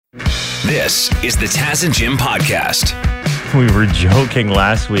This is the Taz and Jim podcast. We were joking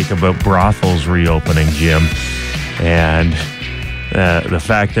last week about brothels reopening, Jim, and the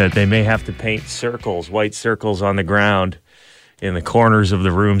fact that they may have to paint circles, white circles on the ground in the corners of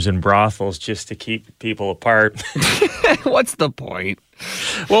the rooms in brothels just to keep people apart. What's the point?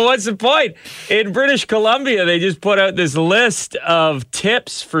 Well, what's the point? In British Columbia, they just put out this list of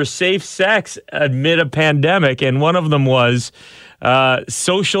tips for safe sex amid a pandemic, and one of them was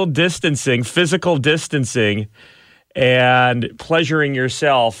social distancing, physical distancing, and pleasuring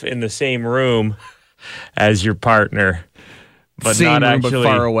yourself in the same room as your partner, but Same not room, actually but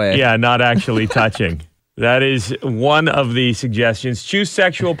far away. Yeah, not actually touching. That is one of the suggestions. Choose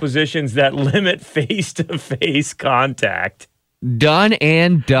sexual positions that limit face-to-face contact. Done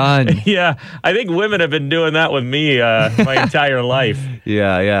and done. Yeah, I think women have been doing that with me my entire life.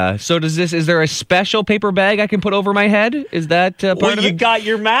 Yeah. So is there a special paper bag I can put over my head? Is that part Well, of you it? got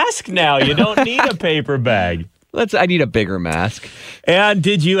your mask now. You don't need a paper bag. I need a bigger mask. And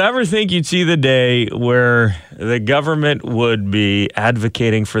did you ever think you'd see the day where the government would be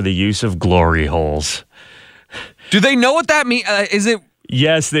advocating for the use of glory holes? Do they know what that means? Is it...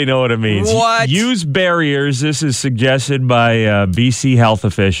 Yes, they know what it means. What? Use barriers. This is suggested by BC health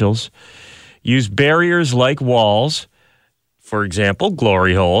officials. Use barriers like walls, for example,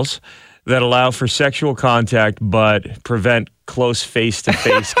 glory holes, that allow for sexual contact but prevent close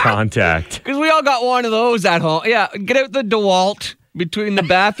face-to-face contact. Because we all got one of those at home. Yeah, get out the DeWalt between the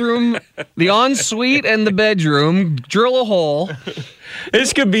bathroom, the ensuite, and the bedroom. Drill a hole.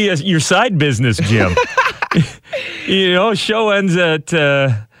 This could be your side business, Jim. Show ends at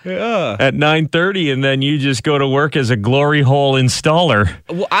 9:30, and then you just go to work as a glory hole installer.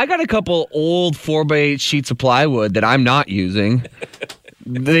 Well, I got a couple old 4x8 sheets of plywood that I'm not using.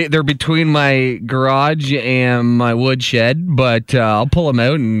 They're between my garage and my woodshed, but I'll pull them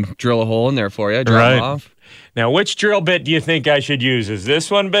out and drill a hole in there for you. Drill them off. Now, which drill bit do you think I should use? Is this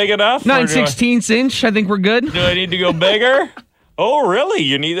one big enough? 9/16 inch. I think we're good. Do I need to go bigger? Oh, really?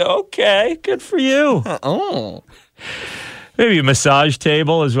 You need okay. Good for you. Oh. Maybe a massage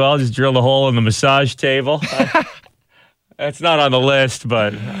table as well. Just drill a hole in the massage table. That's not on the list,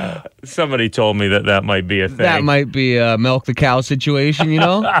 but somebody told me that might be a thing. That might be a milk the cow situation,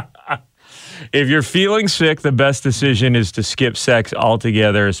 If you're feeling sick, the best decision is to skip sex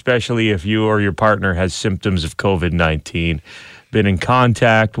altogether, especially if you or your partner has symptoms of COVID-19, been in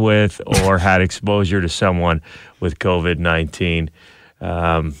contact with, or had exposure to someone with COVID-19.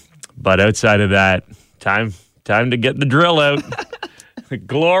 But outside of that, time to get the drill out.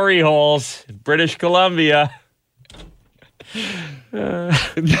 Glory holes, British Columbia.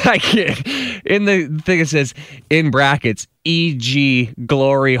 I can't. In the thing it says, in brackets, e.g.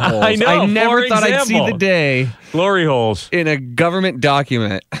 glory holes. I know, I never thought I'd see example. the day Glory holes. in a government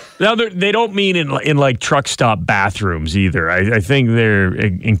document. Now, they don't mean in like truck stop bathrooms either. I think they're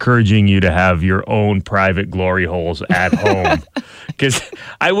encouraging you to have your own private glory holes at home. Because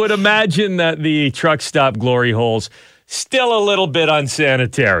I would imagine that the truck stop glory holes still a little bit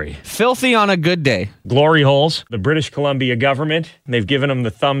unsanitary. Filthy on a good day. Glory holes. The British Columbia government, they've given them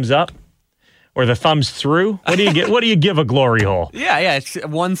the thumbs up or the thumbs through. What do you get? What do you give a glory hole? Yeah, it's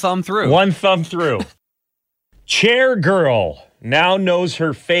one thumb through. One thumb through. Chair girl now knows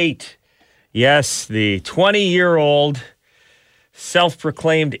her fate. Yes, the 20-year-old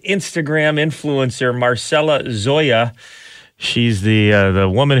self-proclaimed Instagram influencer Marcella Zoya. She's the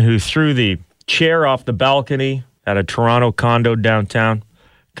woman who threw the chair off the balcony at a Toronto condo downtown.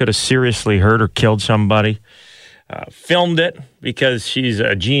 Could have seriously hurt or killed somebody. Filmed it because she's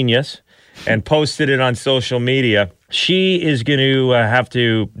a genius and posted it on social media. She is going to have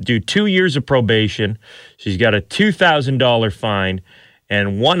to do 2 years of probation. She's got a $2,000 fine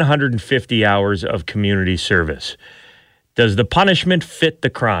and 150 hours of community service. Does the punishment fit the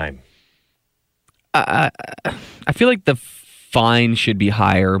crime? I feel like the fine should be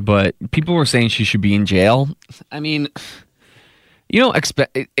higher, but people were saying she should be in jail. I mean, you don't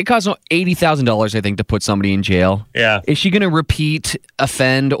expect it costs $80,000, I think, to put somebody in jail. Yeah. Is she going to repeat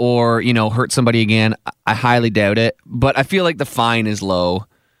offend or, hurt somebody again? I highly doubt it, but I feel like the fine is low.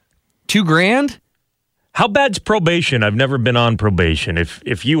 $2,000? How bad's probation? I've never been on probation.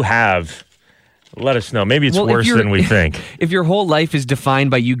 If you have, let us know. Maybe it's worse than we think. If your whole life is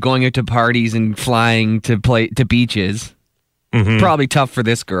defined by you going out to parties and flying to beaches, probably tough for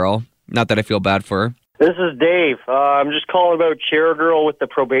this girl. Not that I feel bad for her. This is Dave. I'm just calling about Chair Girl with the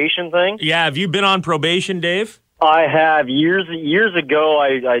probation thing. Yeah, have you been on probation, Dave? I have. Years ago,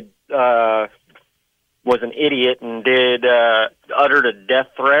 I was an idiot and uttered a death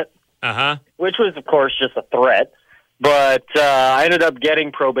threat, Uh-huh. which was, of course, just a threat. But I ended up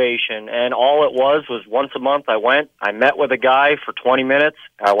getting probation, and all it was once a month I went, I met with a guy for 20 minutes,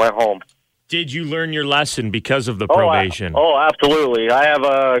 I went home. Did you learn your lesson because of the probation? Absolutely. I have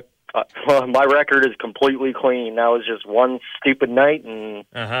my record is completely clean. That was just one stupid night,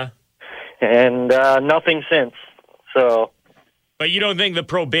 and nothing since. So, but you don't think the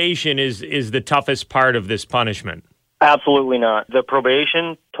probation is the toughest part of this punishment? Absolutely not. The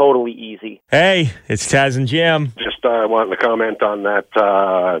probation, totally easy. Hey, it's Taz and Jim. Just wanting to comment on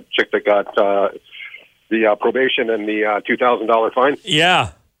that chick that got the probation and the $2,000 fine.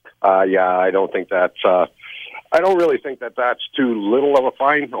 Yeah. I don't think that's. I don't really think that that's too little of a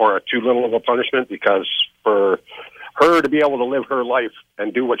fine or too little of a punishment, because for her to be able to live her life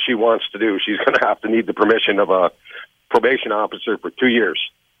and do what she wants to do, she's going to have to need the permission of a probation officer for 2 years.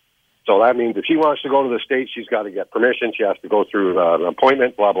 So that means if she wants to go to the state, she's got to get permission. She has to go through an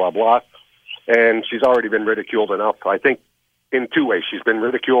appointment, blah, blah, blah. And she's already been ridiculed enough. I think in two ways. She's been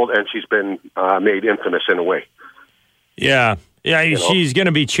ridiculed and she's been made infamous in a way. Yeah. Yeah, she's going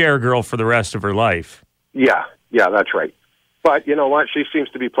to be chair girl for the rest of her life. Yeah, that's right. But you know what? She seems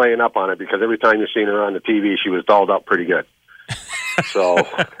to be playing up on it, because every time you've seen her on the TV, she was dolled up pretty good. So,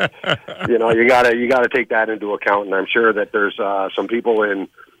 you gotta take that into account. And I'm sure that there's some people in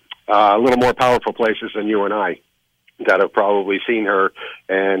a little more powerful places than you and I that have probably seen her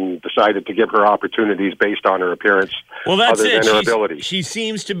and decided to give her opportunities based on her appearance. Well, that's other it. Than her ability. She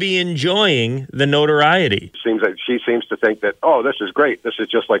seems to be enjoying the notoriety. Seems like she seems to think that, oh, this is great. This is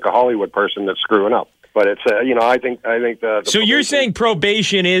just like a Hollywood person that's screwing up. But it's, I think the so you're saying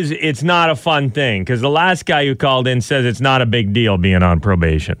probation it's not a fun thing, because the last guy who called in says it's not a big deal being on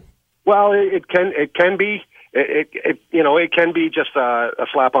probation. Well, it can be. It can be just a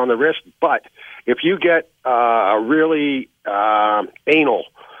slap on the wrist. But if you get a really anal,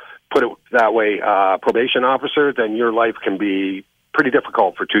 put it that way, probation officer, then your life can be pretty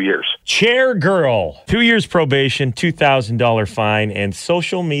difficult for 2 years. Chair girl, 2 years probation, $2,000 fine, and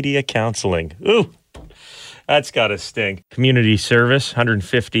social media counseling. Ooh, that's got to stink. Community service,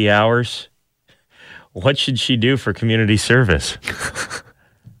 150 hours. What should she do for community service?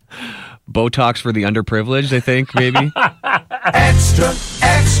 Botox for the underprivileged, I think, maybe. Extra,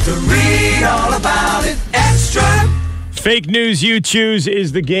 read all about it. Extra. Fake news you choose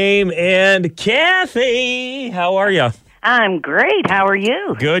is the game. And Kathy, how are you? I'm great. How are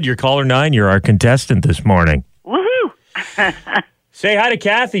you? Good. You're caller 9. You're our contestant this morning. Woohoo! Say hi to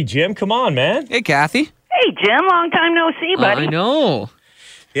Kathy, Jim. Come on, man. Hey, Kathy. Hey, Jim. Long time no see, buddy. I know.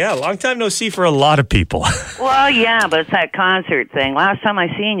 Yeah, long time no see for a lot of people. Well, yeah, but it's that concert thing. Last time I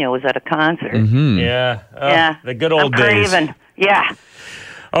seen you was at a concert. Mm-hmm. Yeah. Yeah. The good old I'm days. craving. Yeah.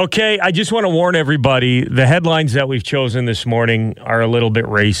 Okay, I just want to warn everybody, the headlines that we've chosen this morning are a little bit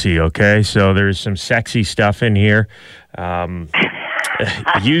racy, okay? So there's some sexy stuff in here.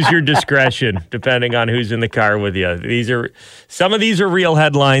 Use your discretion, depending on who's in the car with you. Some of these are real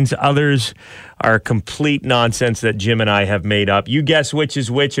headlines. Others are complete nonsense that Jim and I have made up. You guess which is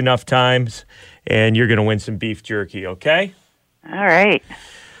which enough times, and you're going to win some beef jerky, okay? All right.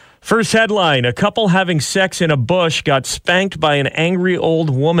 First headline, a couple having sex in a bush got spanked by an angry old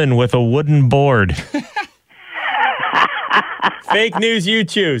woman with a wooden board. Fake news you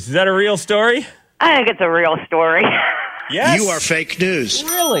choose. Is that a real story? I think it's a real story. Yes. You are fake news.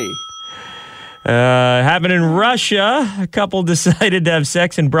 Really? Happened in Russia. A couple decided to have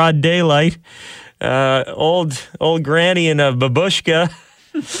sex in broad daylight. Old granny in a babushka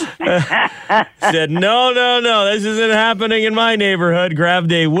said, no, this isn't happening in my neighborhood.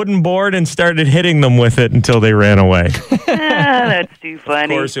 Grabbed a wooden board and started hitting them with it until they ran away. That's too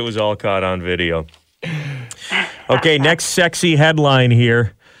funny. Of course, it was all caught on video. Okay, next sexy headline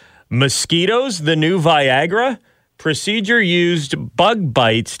here. Mosquitoes, the new Viagra? Procedure used bug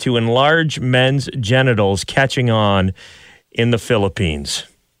bites to enlarge men's genitals, catching on in the Philippines.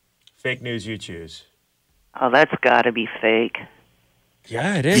 Fake news you choose. Oh, that's got to be fake.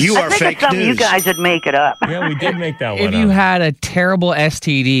 Yeah, it is. You I are think fake it's something news. you guys would make it up. Yeah, we did make that one If you up. had a terrible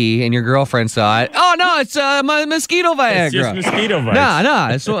STD and your girlfriend saw it, oh, no, it's mosquito Viagra. It's just mosquito bites. No,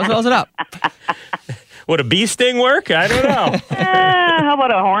 it swells it up. Would a bee sting work? I don't know. How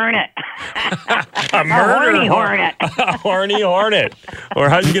about a hornet? A murder horny hornet. A horny hornet. Or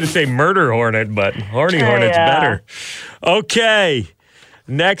I was going to say murder hornet, but horny hornet's Yeah. better. Okay.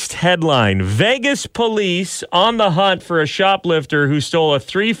 Next headline. Vegas police on the hunt for a shoplifter who stole a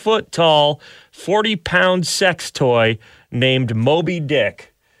 3-foot-tall, 40-pound sex toy named Moby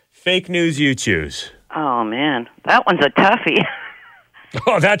Dick. Fake news you choose. Oh, man. That one's a toughie.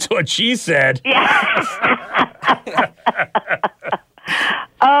 Oh, that's what she said.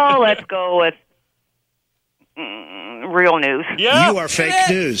 Oh, let's go with real news. Yeah. You are fake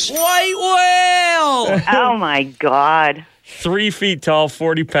news. White whale. Oh my God. 3 feet tall,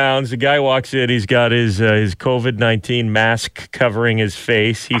 40 pounds. The guy walks in. He's got his COVID-19 mask covering his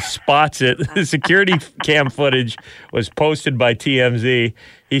face. He spots it. The security cam footage was posted by TMZ.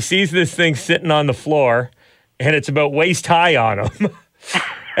 He sees this thing sitting on the floor, and it's about waist high on him.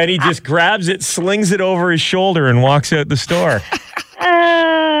 And he just grabs it, slings it over his shoulder, and walks out the store.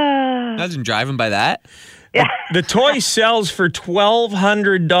 Imagine driving by that. The toy sells for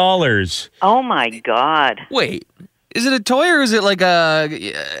 $1,200. Oh my God. Wait, is it a toy or is it like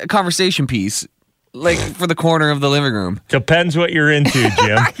a conversation piece? Like for the corner of the living room? Depends what you're into,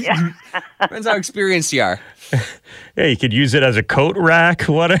 Jim. Depends how experienced you are. Yeah, you could use it as a coat rack,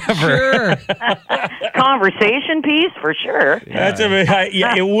 whatever. Sure. Conversation piece for sure. Yeah,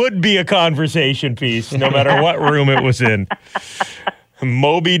 it would be a conversation piece, no matter what room it was in.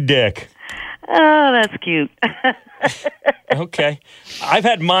 Moby Dick. Oh, that's cute. Okay. I've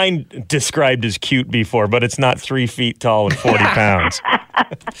had mine described as cute before, but it's not 3 feet tall and 40 pounds.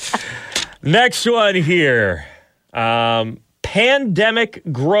 Next one here. Pandemic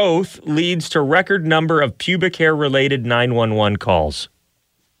growth leads to record number of pubic hair-related 911 calls.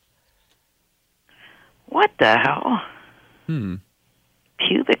 What the hell?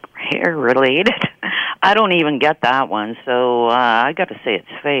 Pubic hair related? I don't even get that one, so I got to say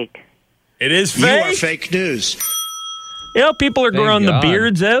it's fake. It is You fake. are fake news. You know, people are Thank growing the God.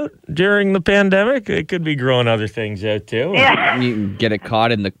 beards out during the pandemic. They could be growing other things out, too. Yeah. You can get it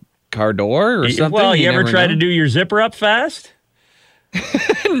caught in the car door or something. Well, you ever never try know. to do your zipper up fast?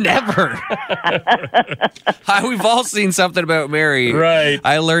 Never. We've all seen something about Mary. Right.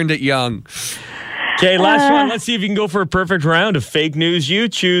 I learned it young. Okay, last one. Let's see if you can go for a perfect round of fake news. You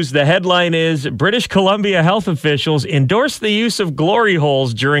choose. The headline is British Columbia health officials endorse the use of glory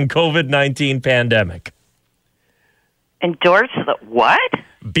holes during COVID-19 pandemic. Endorse the what?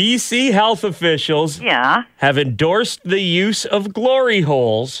 BC health officials Yeah. have endorsed the use of glory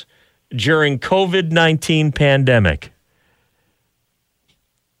holes during COVID-19 pandemic.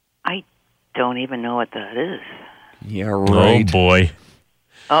 I don't even know what that is. Yeah, right. Oh, boy.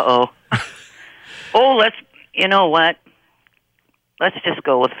 Uh-oh. You know what? Let's just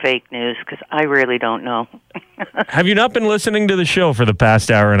go with fake news because I really don't know. Have you not been listening to the show for the past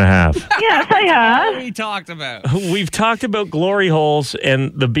hour and a half? Yes, I have. We talked about. We've talked about glory holes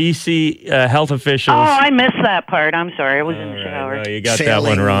and the BC health officials. Oh, I missed that part. I'm sorry. I was in the All shower. right, no, you got that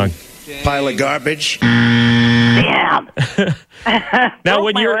one Failing wrong. Pile of garbage. Damn. Now,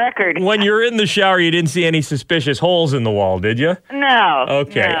 Broke my record. when you're in the shower, you didn't see any suspicious holes in the wall, did you? No.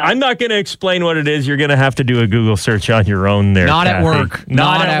 Okay. No. I'm not going to explain what it is. You're going to have to do a Google search on your own there. Not at Kathy. work.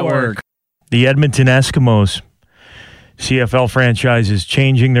 Not at work. The Edmonton Eskimos, CFL franchise, is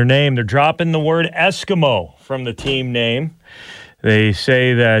changing their name. They're dropping the word Eskimo from the team name. They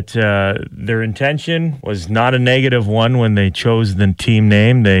say that their intention was not a negative one when they chose the team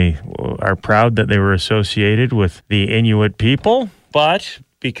name. They are proud that they were associated with the Inuit people, but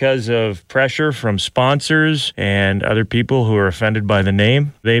because of pressure from sponsors and other people who are offended by the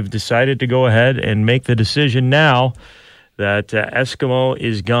name, they've decided to go ahead and make the decision now that Eskimo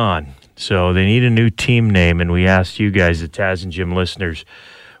is gone. So they need a new team name, and we asked you guys, the Taz and Jim listeners,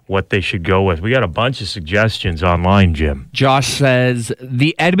 what they should go with. We got a bunch of suggestions online, Jim. Josh says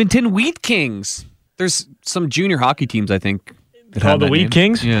the Edmonton Wheat Kings. There's some junior hockey teams, I think. that have Oh, the that Wheat name.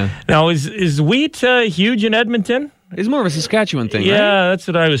 Kings? Yeah. Now, is wheat huge in Edmonton? It's more of a Saskatchewan thing, Yeah, right? that's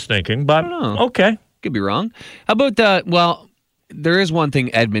what I was thinking. But, I don't know. okay. Could be wrong. How about there is one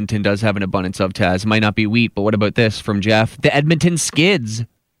thing Edmonton does have an abundance of, Taz. It might not be wheat, but what about this from Jeff? The Edmonton Skids.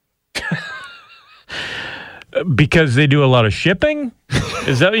 Because they do a lot of shipping?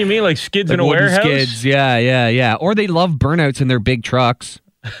 Is that what you mean? Like skids in a wooden warehouse? Skids. Yeah. Or they love burnouts in their big trucks.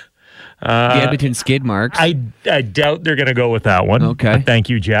 The Edmonton Skid Marks. I doubt they're going to go with that one. Okay. But thank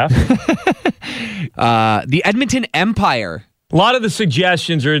you, Jeff. The Edmonton Empire. A lot of the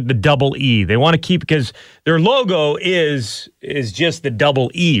suggestions are the double E. They want to keep, because their logo is just the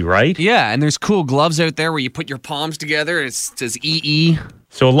double E, right? Yeah, and there's cool gloves out there where you put your palms together. It says EE.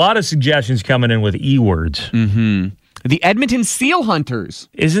 So a lot of suggestions coming in with E words. The Edmonton Seal Hunters.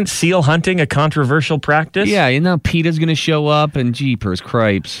 Isn't seal hunting a controversial practice? Yeah, you know, PETA's going to show up and jeepers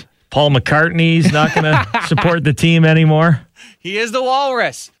cripes. Paul McCartney's not going to support the team anymore. He is the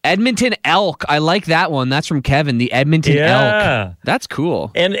walrus. Edmonton Elk. I like that one. That's from Kevin. The Edmonton Yeah. Elk. That's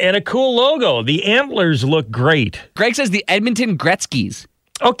cool. And a cool logo. The antlers look great. Greg says the Edmonton Gretzky's.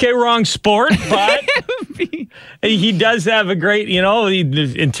 Okay, wrong sport, but he does have a great,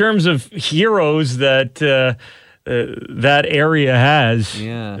 in terms of heroes that that area has.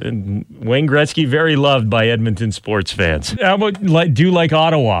 Yeah. And Wayne Gretzky, very loved by Edmonton sports fans. How about do like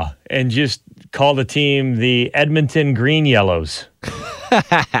Ottawa and just call the team the Edmonton Green Yellows?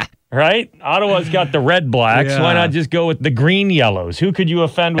 Right? Ottawa's got the Red Blacks. Yeah. Why not just go with the Green Yellows? Who could you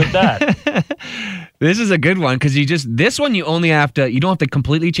offend with that? This is a good one because this one you don't have to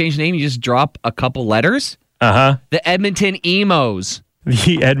completely change the name. You just drop a couple letters. Uh-huh. The Edmonton Emos.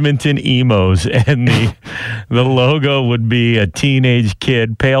 The Edmonton Emos, and the logo would be a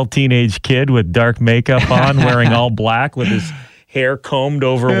pale teenage kid with dark makeup on, wearing all black with his hair combed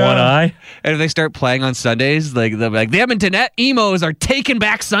over one eye. And if they start playing on Sundays, they'll be like, the Edmonton Emos are taking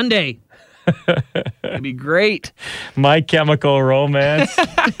back Sunday. It'd be great. My Chemical Romance.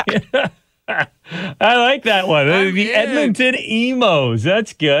 I like that one. The Edmonton Emos.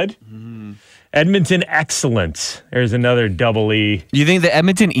 That's good. Edmonton Excellence. There's another double E. You think the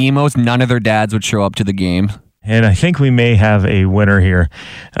Edmonton Emos, none of their dads would show up to the game? And I think we may have a winner here.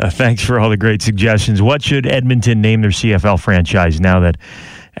 Thanks for all the great suggestions. What should Edmonton name their CFL franchise now that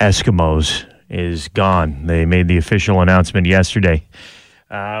Eskimos is gone? They made the official announcement yesterday.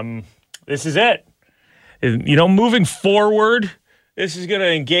 This is it. You know, moving forward, this is going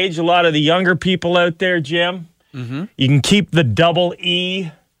to engage a lot of the younger people out there, Jim. Mm-hmm. You can keep the double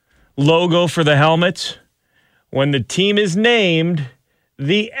E logo for the helmets when the team is named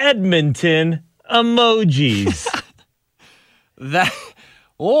the Edmonton Emojis.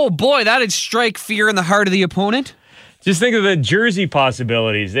 Oh boy, that'd strike fear in the heart of the opponent. Just think of the jersey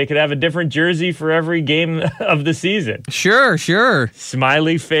possibilities. They could have a different jersey for every game of the season. Sure.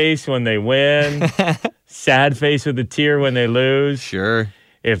 Smiley face when they win. Sad face with a tear when they lose. Sure.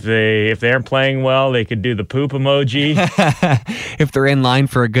 If they aren't playing well, they could do the poop emoji. If they're in line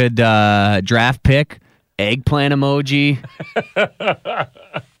for a good draft pick, eggplant emoji.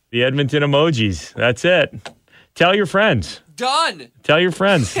 The Edmonton Emojis. That's it. Tell your friends. Done. Tell your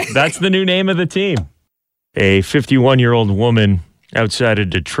friends. That's the new name of the team. A 51-year-old woman outside of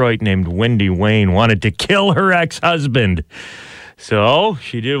Detroit named Wendy Wayne wanted to kill her ex-husband. So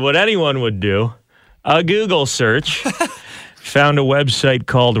she did what anyone would do, a Google search. Found a website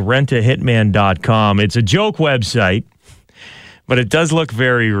called rentahitman.com. It's a joke website, but it does look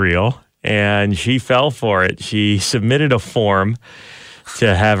very real, and she fell for it. She submitted a form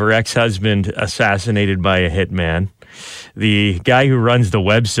to have her ex-husband assassinated by a hitman. The guy who runs the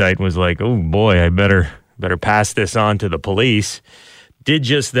website was like, oh boy, I better pass this on to the police. Did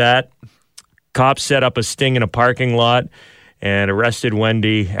just that. Cops set up a sting in a parking lot and arrested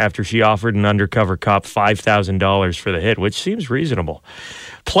Wendy after she offered an undercover cop $5,000 for the hit, which seems reasonable.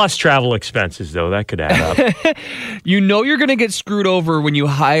 Plus travel expenses, though. That could add up. You know you're going to get screwed over when you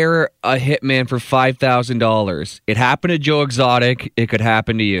hire a hitman for $5,000. It happened to Joe Exotic. It could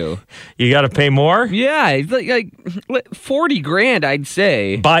happen to you. You got to pay more? Yeah, it's like 40 grand, I'd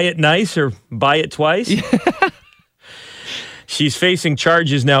say. Buy it nice or buy it twice? She's facing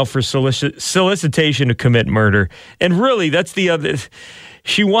charges now for solicitation to commit murder. And really, that's the other...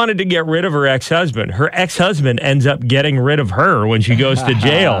 She wanted to get rid of her ex-husband. Her ex-husband ends up getting rid of her when she goes to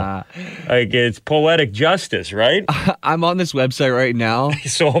jail. Like, it's poetic justice, right? I'm on this website right now.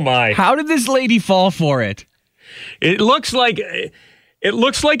 So am I. How did this lady fall for it? It looks like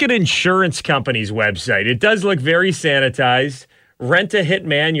an insurance company's website. It does look very sanitized. Rent a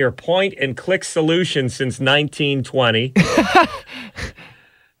Hitman, your point-and-click solution since 1920.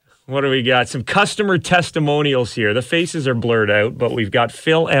 What do we got? Some customer testimonials here. The faces are blurred out, but we've got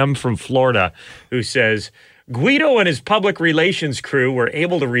Phil M. from Florida who says, Guido and his public relations crew were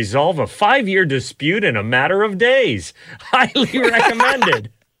able to resolve a 5-year dispute in a matter of days. Highly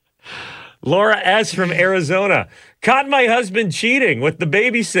recommended. Laura S. from Arizona. Caught my husband cheating with the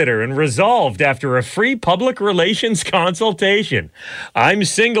babysitter and resolved after a free public relations consultation. I'm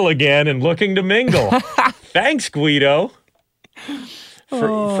single again and looking to mingle. Thanks, Guido.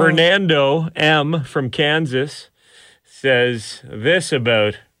 Fernando M. from Kansas says this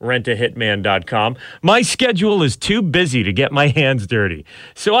about rentahitman.com. My schedule is too busy to get my hands dirty.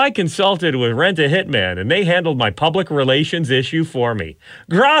 So I consulted with Rent a Hitman and they handled my public relations issue for me.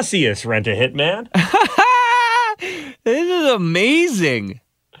 Gracias, Rent a Hitman. This is amazing.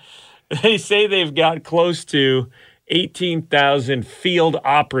 They say they've got close to 18,000 field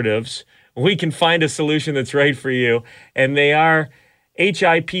operatives. We can find a solution that's right for you. And they are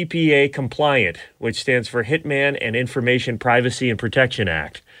HIPPA compliant, which stands for Hitman and Information Privacy and Protection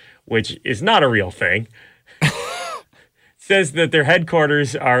Act, which is not a real thing. It says that their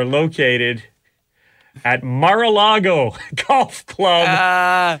headquarters are located at Mar-a-Lago Golf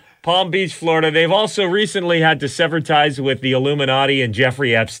Club, Palm Beach, Florida. They've also recently had to sever ties with the Illuminati and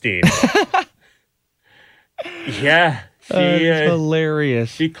Jeffrey Epstein. Yeah.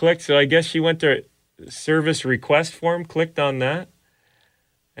 Hilarious. She clicked, so I guess she went to service request form, clicked on that,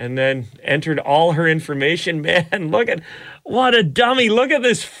 and then entered all her information. Man, what a dummy. Look at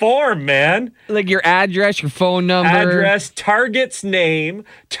this form, man. Like your address, your phone number. Address, target's name,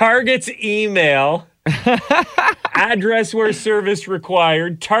 target's email, address where service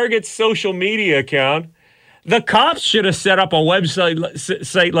required, target's social media account. The cops should have set up a website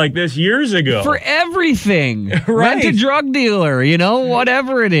site like this years ago. For everything. Right. Rent a drug dealer,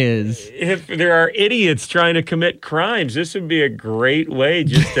 whatever it is. If there are idiots trying to commit crimes, this would be a great way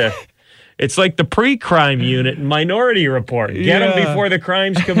just to... It's like the pre-crime unit in Minority Report. Get them before the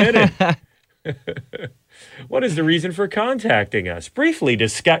crime's committed. What is the reason for contacting us? Briefly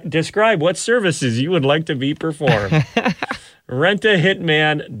describe what services you would like to be performed.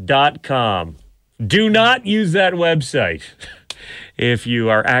 Rentahitman.com. Do not use that website if you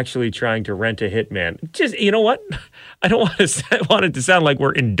are actually trying to rent a hitman. Just, you know what? I don't want it to sound like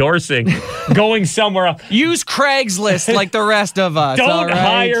we're endorsing going somewhere else. Use Craigslist like the rest of us. Don't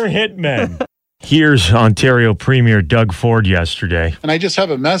hire hitmen. Here's Ontario Premier Doug Ford yesterday. And I just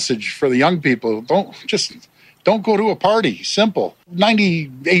have a message for the young people. Don't go to a party. Simple.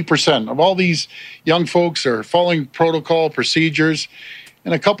 98% of all these young folks are following protocol procedures,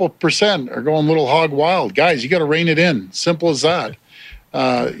 and a couple percent are going a little hog wild. Guys, you got to rein it in. Simple as that.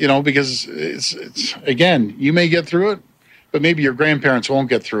 Because it's again, you may get through it, but maybe your grandparents won't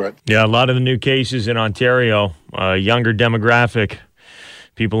get through it. Yeah, a lot of the new cases in Ontario, younger demographic,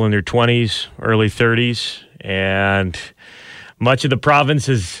 people in their 20s, early 30s, and much of the province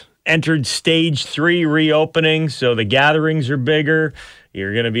has entered stage 3 reopening, so the gatherings are bigger.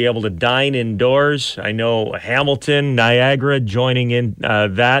 You're going to be able to dine indoors. I know Hamilton, Niagara joining in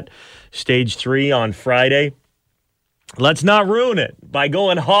that stage 3 on Friday. Let's not ruin it by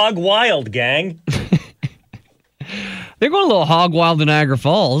going hog wild, gang. They're going a little hog wild in Niagara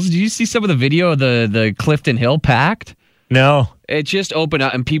Falls. Did you see some of the video of the Clifton Hill packed? No. It just opened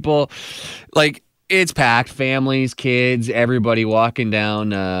up and people, it's packed. Families, kids, everybody walking down,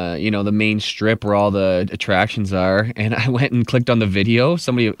 the main strip where all the attractions are. And I went and clicked on the video.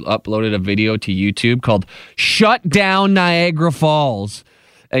 Somebody uploaded a video to YouTube called Shut Down Niagara Falls.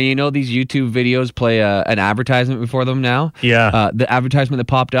 And these YouTube videos play an advertisement before them now? Yeah. The advertisement that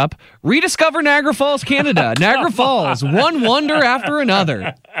popped up, Rediscover Niagara Falls, Canada. Niagara Falls, one wonder after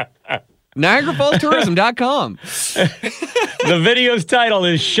another. NiagaraFallsTourism.com. The video's title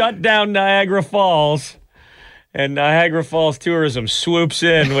is Shut Down Niagara Falls, and Niagara Falls Tourism swoops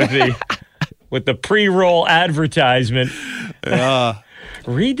in with the pre-roll advertisement.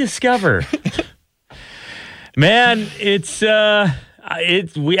 Rediscover. Man,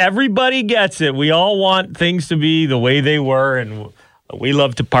 everybody gets it. We all want things to be the way they were, and we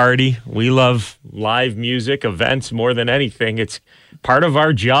love to party. We love live music, events more than anything. It's part of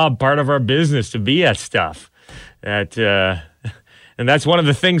our job, part of our business to be at stuff. And that's one of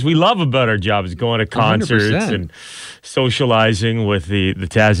the things we love about our job is going to concerts 100%. And socializing with the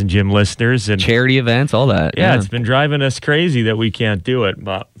Taz and Jim listeners. And charity events, all that. Yeah, it's been driving us crazy that we can't do it.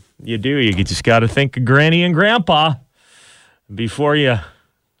 But you do. You just got to think of Granny and Grandpa before you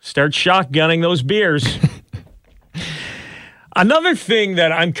start shotgunning those beers. Another thing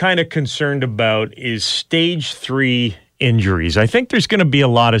that I'm kind of concerned about is stage 3 injuries. I think there's going to be a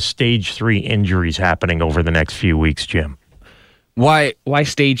lot of stage 3 injuries happening over the next few weeks, Jim. Why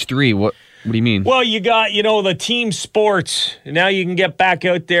stage 3? What do you mean? Well, you got, the team sports. Now you can get back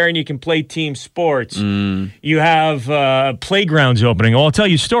out there and you can play team sports. You have playgrounds opening. Well, I'll tell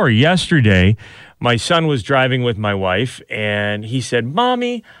you a story. Yesterday, my son was driving with my wife, and he said,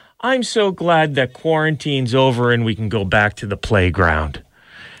 Mommy, I'm so glad that quarantine's over and we can go back to the playground.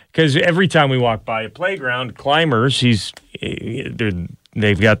 Because every time we walk by a playground, climbers,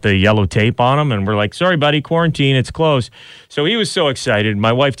 they've got the yellow tape on them, and we're like, sorry, buddy, quarantine, it's closed. So he was so excited.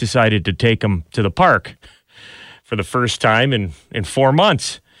 My wife decided to take him to the park for the first time in 4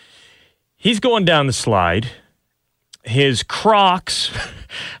 months. He's going down the slide. His Crocs,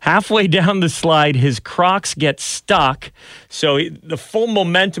 halfway down the slide, his Crocs get stuck. So the full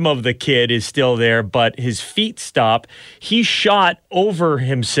momentum of the kid is still there, but his feet stop. He shot over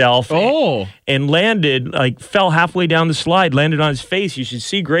himself and landed, fell halfway down the slide, landed on his face. You should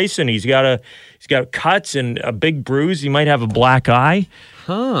see Grayson. He's got cuts and a big bruise. He might have a black eye.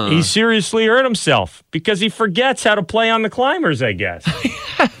 He seriously hurt himself because he forgets how to play on the climbers, I guess.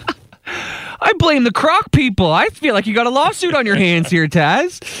 I blame the Croc people. I feel like you got a lawsuit on your hands here,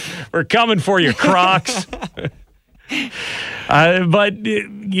 Taz. We're coming for you, Crocs. But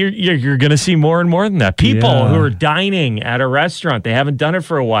you're going to see more and more than that. People who are dining at a restaurant, they haven't done it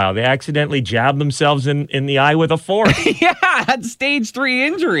for a while. They accidentally jab themselves in the eye with a fork. Yeah, that's stage 3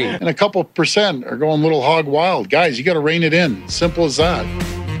 injury. And a couple percent are going little hog wild. Guys, you got to rein it in. Simple as that.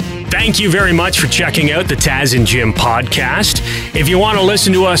 Thank you very much for checking out the Taz and Jim podcast. If you want to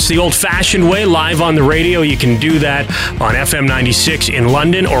listen to us the old-fashioned way, live on the radio, you can do that on FM 96 in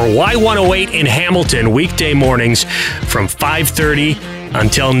London or Y108 in Hamilton, weekday mornings from 5:30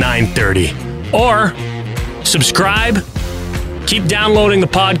 until 9:30. Or subscribe, keep downloading the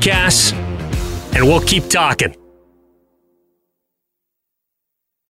podcasts, and we'll keep talking.